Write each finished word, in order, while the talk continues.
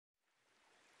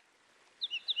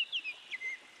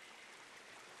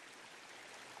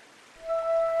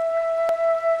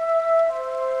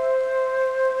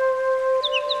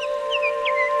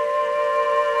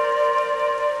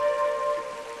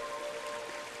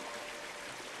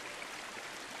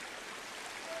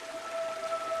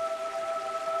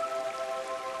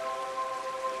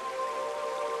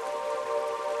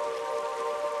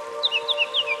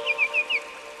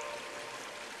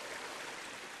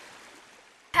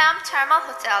Pam Thermal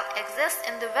Hotel exists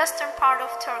in the western part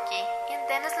of Turkey, in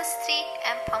Denizli City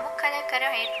and Pamukkale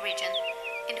Karahayit region,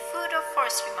 in the foot of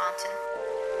Forestry Mountain.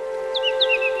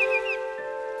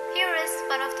 Here is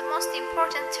one of the most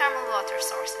important thermal water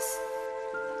sources.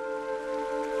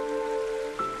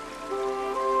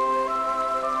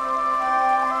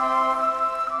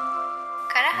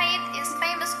 Karahayit is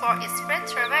famous for its red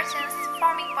travertines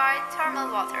forming by thermal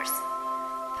waters.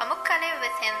 Pamukkale,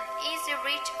 within easy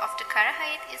reach of the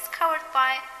Karahayit, is covered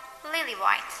by lily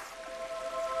white.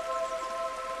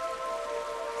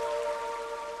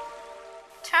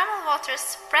 Thermal waters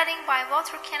spreading by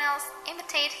water canals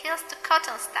imitate hills to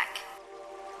cotton stack.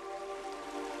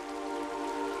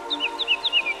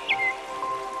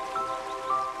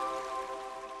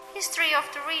 History of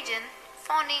the region,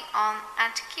 founding on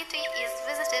antiquity, is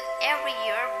visited every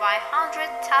year by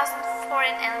 100,000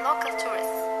 foreign and local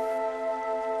tourists.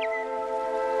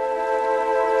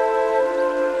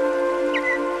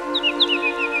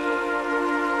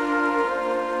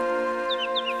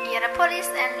 Hierapolis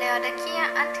and Laodicea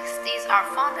antique cities are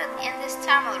founded in this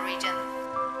thermal region.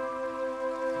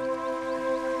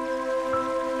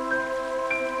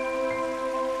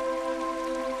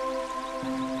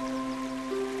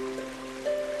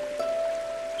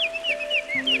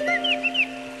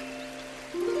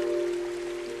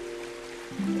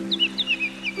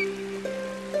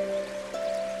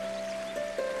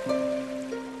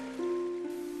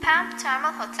 Pam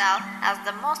Thermal Hotel has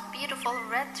the most beautiful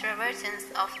red travertines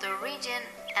of the region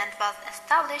and was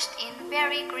established in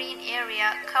very green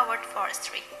area covered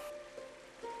forestry.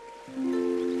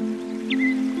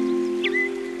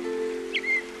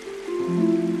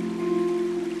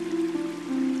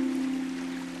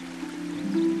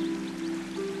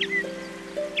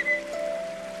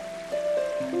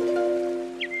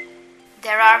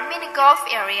 There are mini golf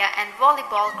area and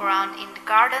volleyball ground in the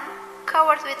garden,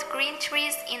 covered with green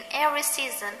trees in every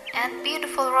season and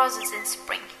beautiful roses in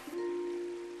spring.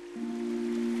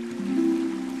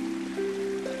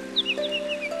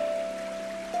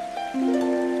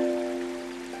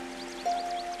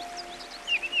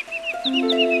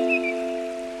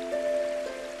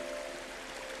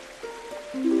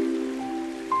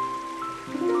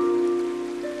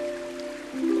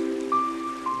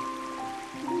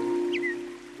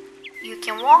 You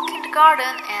can walk in the garden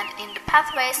and in the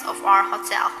pathways of our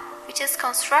hotel, which is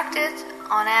constructed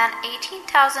on an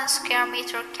 18,000 square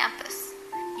meter campus.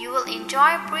 You will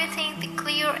enjoy breathing the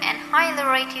clear and highly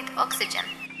rated oxygen.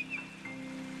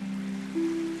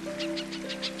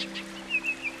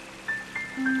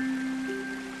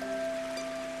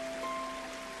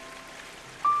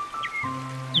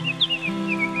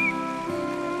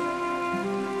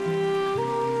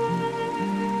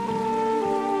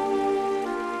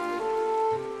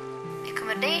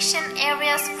 Accommodation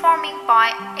areas forming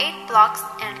by 8 blocks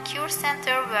and cure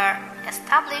center were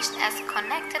established as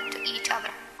connected to each other.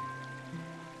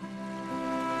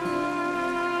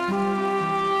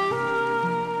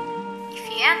 If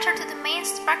you enter to the main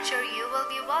structure, you will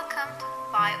be welcomed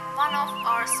by one of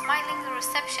our smiling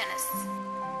receptionists.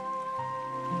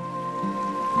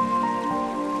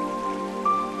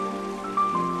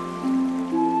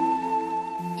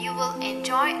 You will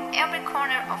enjoy every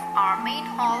corner of our main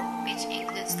hall, which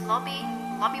includes lobby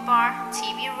bar,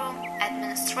 TV room,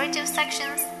 administrative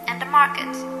sections, and the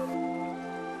market.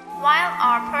 While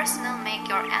our personnel make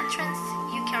your entrance,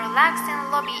 you can relax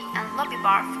in lobby and lobby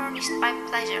bar furnished by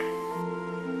pleasure.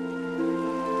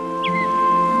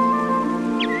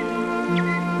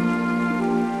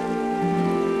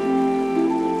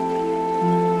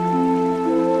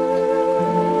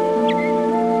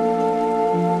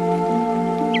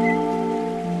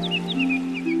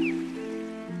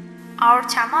 Our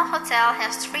thermal hotel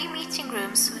has 3 meeting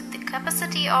rooms with the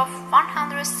capacity of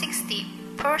 160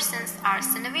 persons are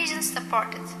Cinevision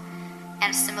supported,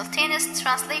 and simultaneous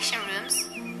translation rooms,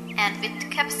 and with the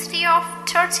capacity of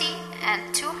 30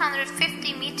 and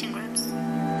 250 meeting rooms.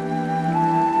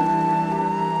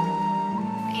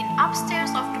 In upstairs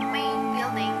of the main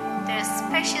building, there is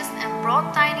spacious and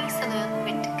broad dining saloon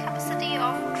with the capacity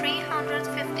of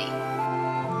 350.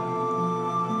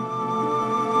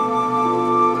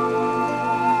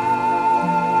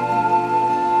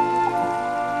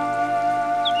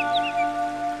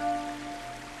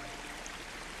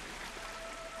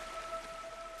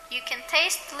 You can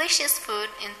taste delicious food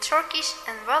in Turkish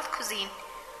and world cuisine,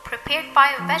 prepared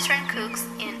by veteran cooks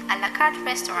in a la carte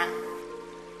restaurant.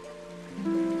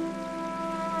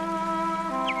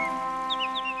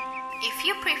 If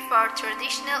you prefer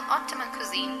traditional Ottoman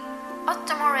cuisine,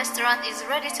 Ottoman restaurant is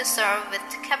ready to serve with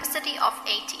capacity of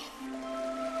 80.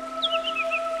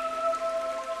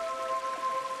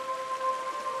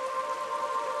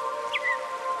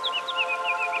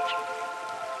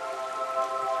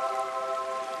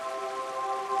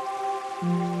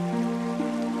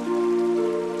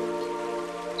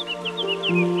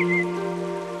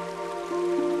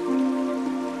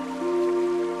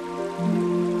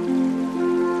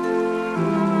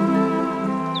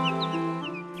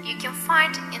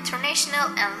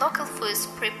 is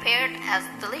prepared as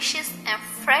delicious and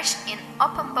fresh in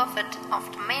open buffet of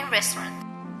the main restaurant.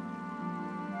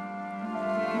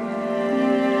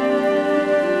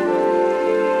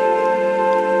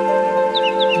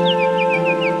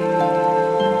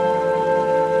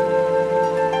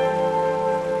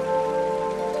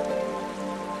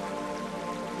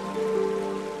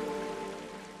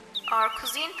 Our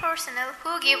cuisine personnel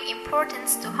who give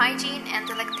importance to hygiene and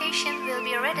delectation will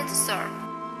be ready to serve.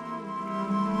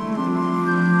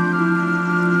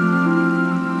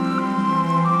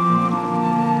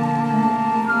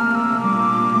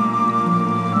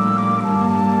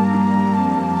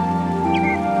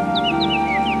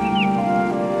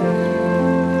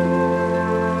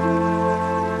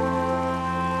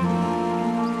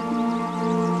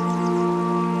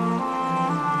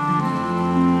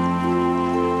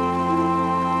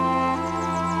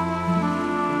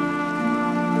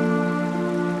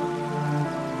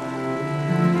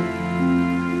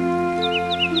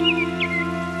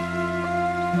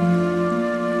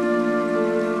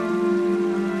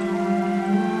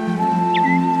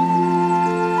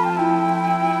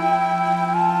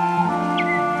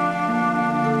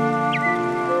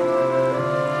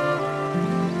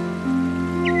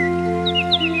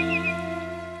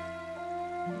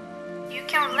 You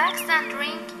can relax and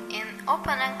drink in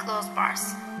open and closed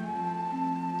bars.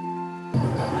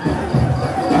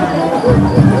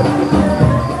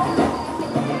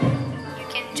 You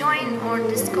can join or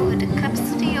disco with a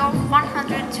capacity of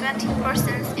 120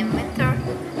 persons in winter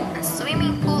and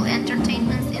swimming pool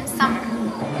entertainments in summer.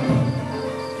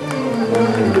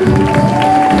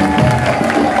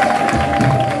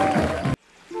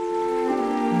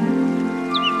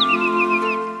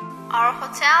 Our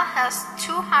hotel has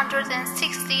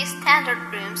 260 standard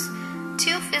rooms,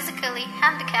 2 physically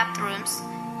handicapped rooms,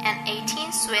 and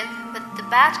 18 suites with the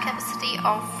bed capacity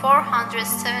of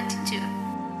 472.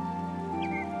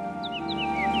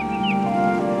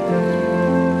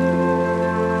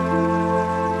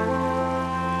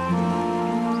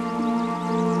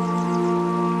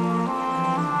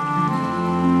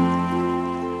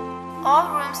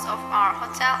 All rooms of our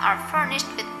hotel are furnished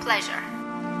with pleasure.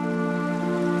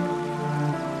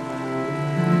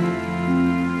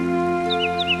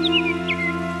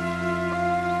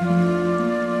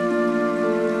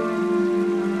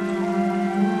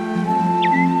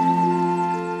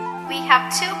 We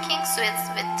have 2 king suites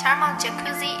with thermal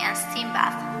jacuzzi and steam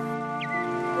bath.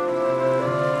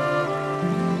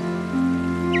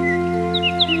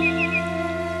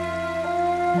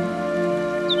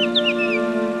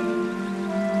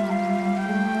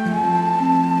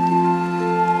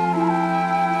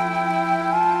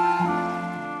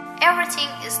 Everything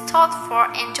is thought for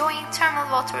enjoying thermal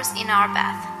waters in our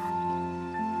bath.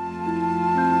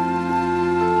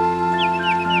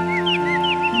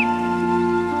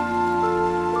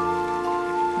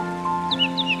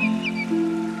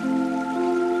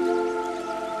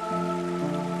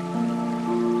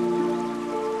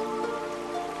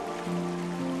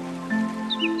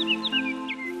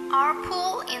 Our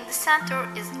pool in the center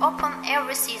is open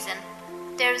every season.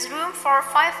 There is room for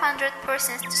 500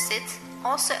 persons to sit,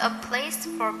 also a place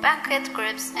for banquet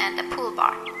groups and a pool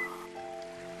bar.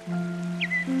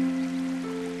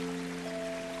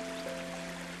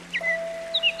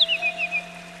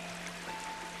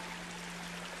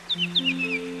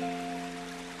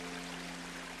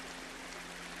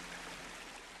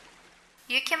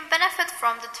 You can benefit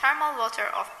from the thermal water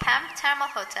of Pam Thermal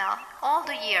Hotel all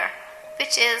the year,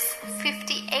 which is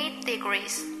 58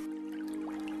 degrees.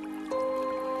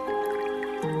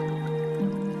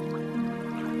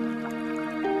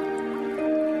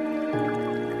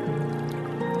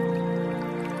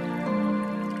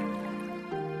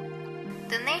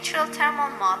 The natural thermal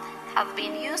mud has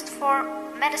been used for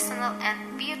medicinal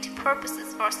and beauty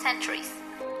purposes for centuries.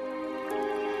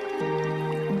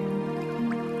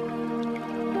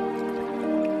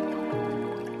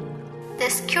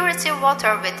 This curative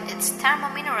water with its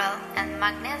thermomineral and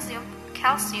magnesium,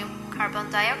 calcium,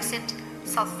 carbon dioxide,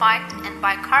 sulfite and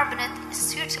bicarbonate is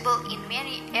suitable in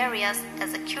many areas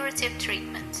as a curative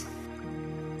treatment.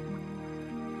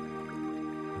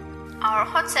 Our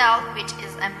hotel, which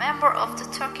is a member of the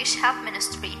Turkish Health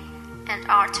Ministry, and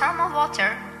our thermal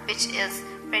water, which is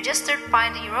registered by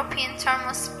the European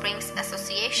Thermal Springs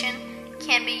Association,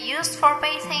 can be used for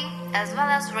bathing as well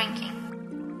as drinking.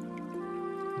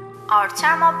 Our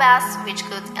thermal baths, which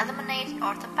could eliminate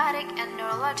orthopedic and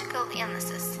neurological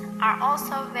illnesses, are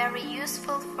also very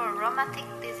useful for rheumatic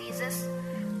diseases,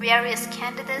 various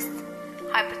candidiasis,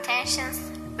 hypertension,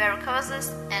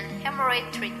 varicoses, and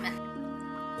hemorrhoid treatment.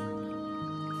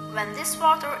 When this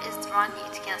water is drunk,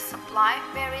 it can supply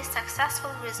very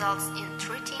successful results in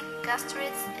treating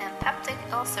gastritis and peptic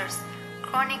ulcers,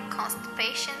 chronic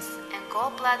constipations and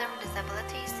gallbladder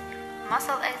disabilities,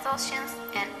 muscle exhaustions,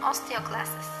 and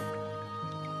osteoclasts.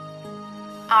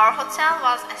 Our hotel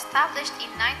was established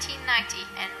in 1990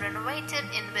 and renovated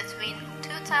in between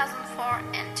 2004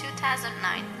 and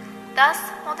 2009. Thus,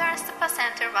 modern spa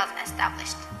center was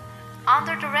established.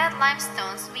 Under the red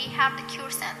limestones, we have the Cure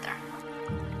Center.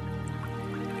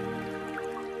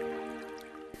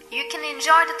 You can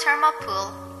enjoy the thermal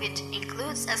pool, which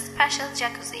includes a special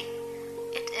jacuzzi.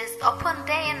 It is open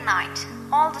day and night,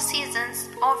 all the seasons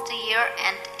of the year,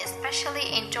 and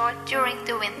especially enjoyed during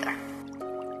the winter.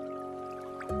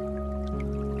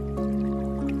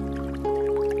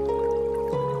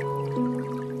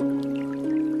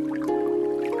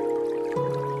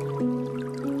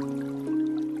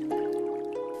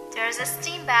 There is a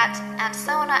steam bath and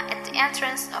sauna at the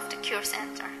entrance of the Cure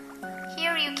Center.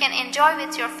 Here you can enjoy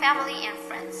with your family and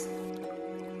friends.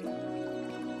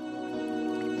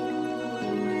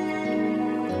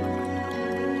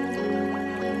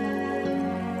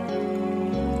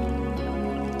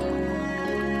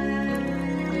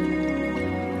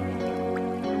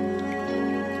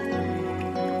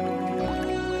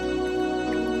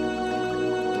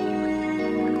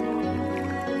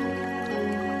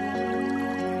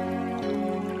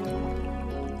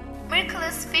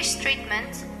 Miraculous fish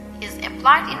treatment is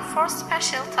applied in 4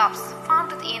 special tubs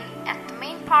found at the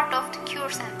main part of the Cure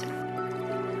Center.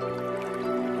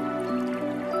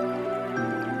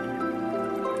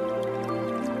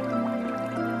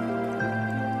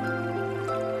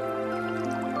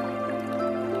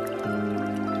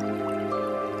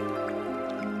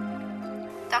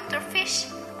 Dr. Fish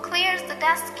clears the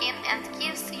dead skin and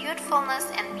gives youthfulness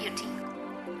and beauty.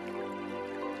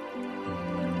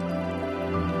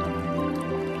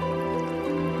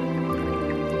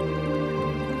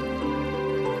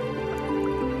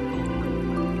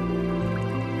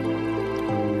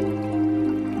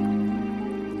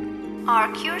 Our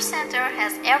Cure Center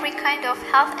has every kind of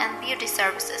health and beauty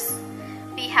services.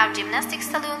 We have gymnastic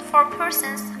saloon for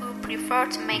persons who prefer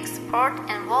to make sport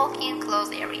and walk in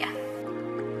closed area.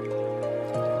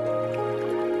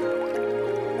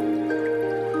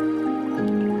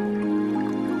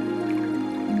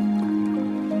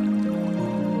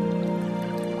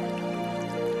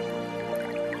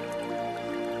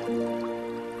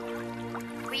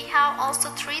 We have also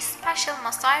 3 special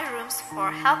massage rooms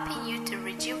for helping you to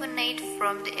rejuvenate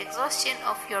from the exhaustion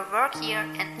of your work year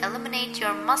and eliminate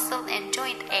your muscle and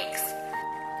joint aches.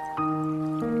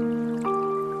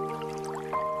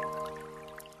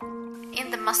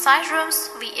 In the massage rooms,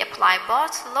 we apply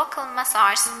both local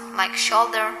massage like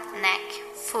shoulder, neck,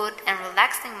 foot, and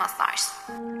relaxing massage.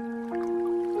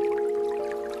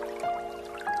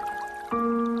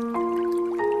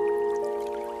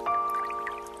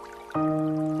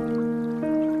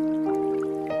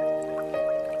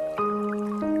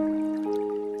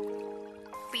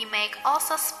 We make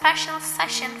also special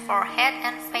session for head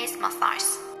and face massage.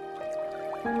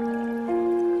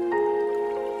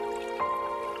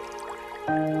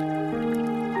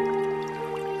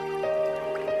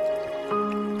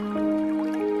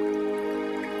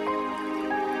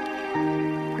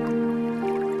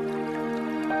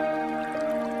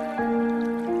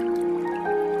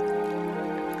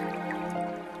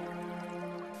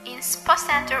 In Spa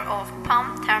Center of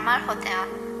Pam Thermal Hotel,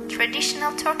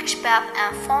 traditional Turkish bath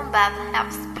and foam bath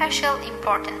have special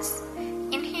importance.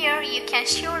 In here, you can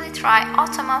surely try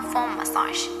Ottoman foam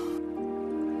massage.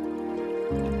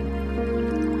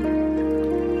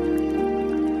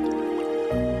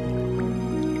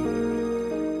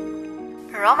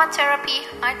 Aromatherapy,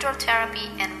 hydrotherapy,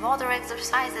 and water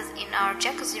exercises in our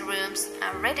jacuzzi rooms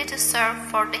are ready to serve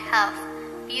for the health,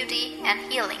 beauty, and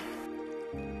healing.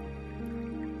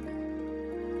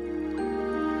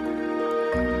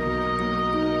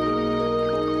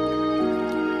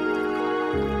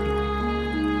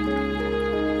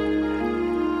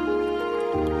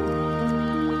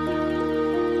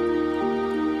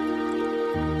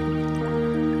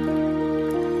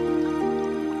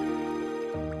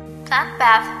 Plant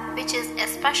bath, which is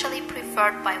especially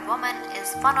preferred by women,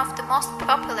 is one of the most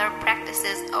popular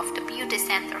practices of the beauty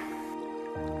center.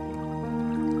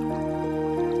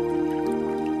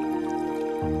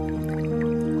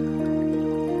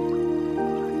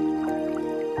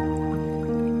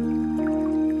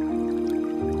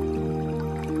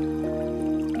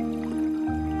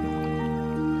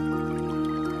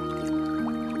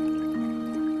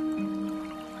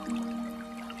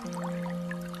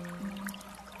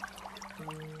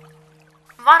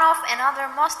 One of another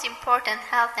most important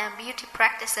health and beauty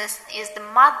practices is the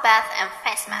mud bath and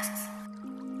face masks.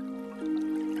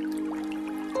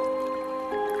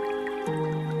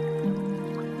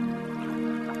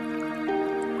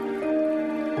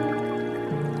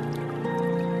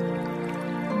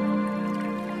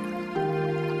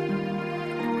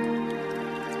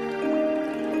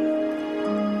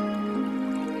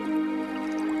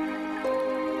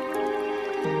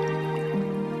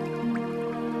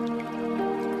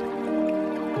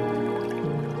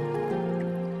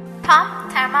 Palm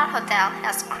Thermal Hotel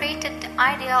has created the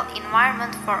ideal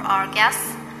environment for our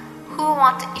guests who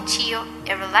want to achieve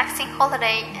a relaxing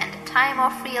holiday and a time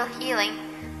of real healing,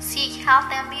 seek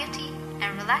health and beauty,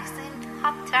 and relax in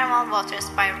hot thermal waters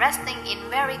by resting in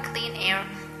very clean air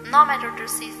no matter the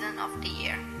season of the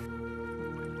year.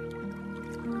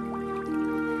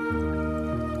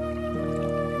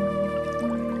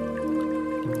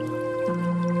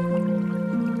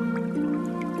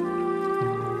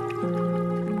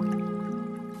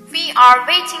 We are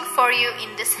waiting for you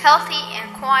in this healthy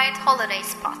and quiet holiday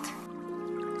spot.